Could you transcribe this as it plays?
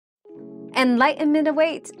Enlightenment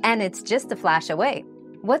awaits, and it's just a flash away.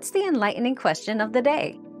 What's the enlightening question of the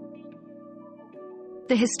day?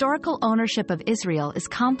 The historical ownership of Israel is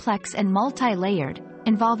complex and multi-layered,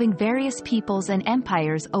 involving various peoples and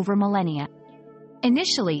empires over millennia.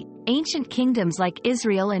 Initially, ancient kingdoms like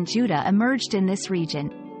Israel and Judah emerged in this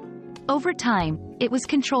region. Over time, it was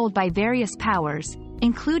controlled by various powers,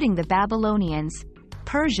 including the Babylonians,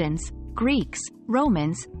 Persians, Greeks,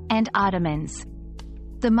 Romans, and Ottomans.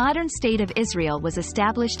 The modern state of Israel was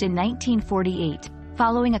established in 1948,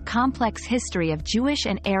 following a complex history of Jewish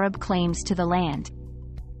and Arab claims to the land.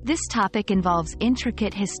 This topic involves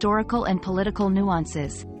intricate historical and political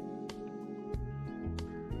nuances.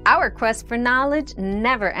 Our quest for knowledge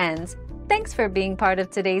never ends. Thanks for being part of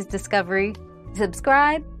today's discovery.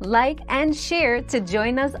 Subscribe, like, and share to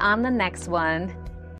join us on the next one.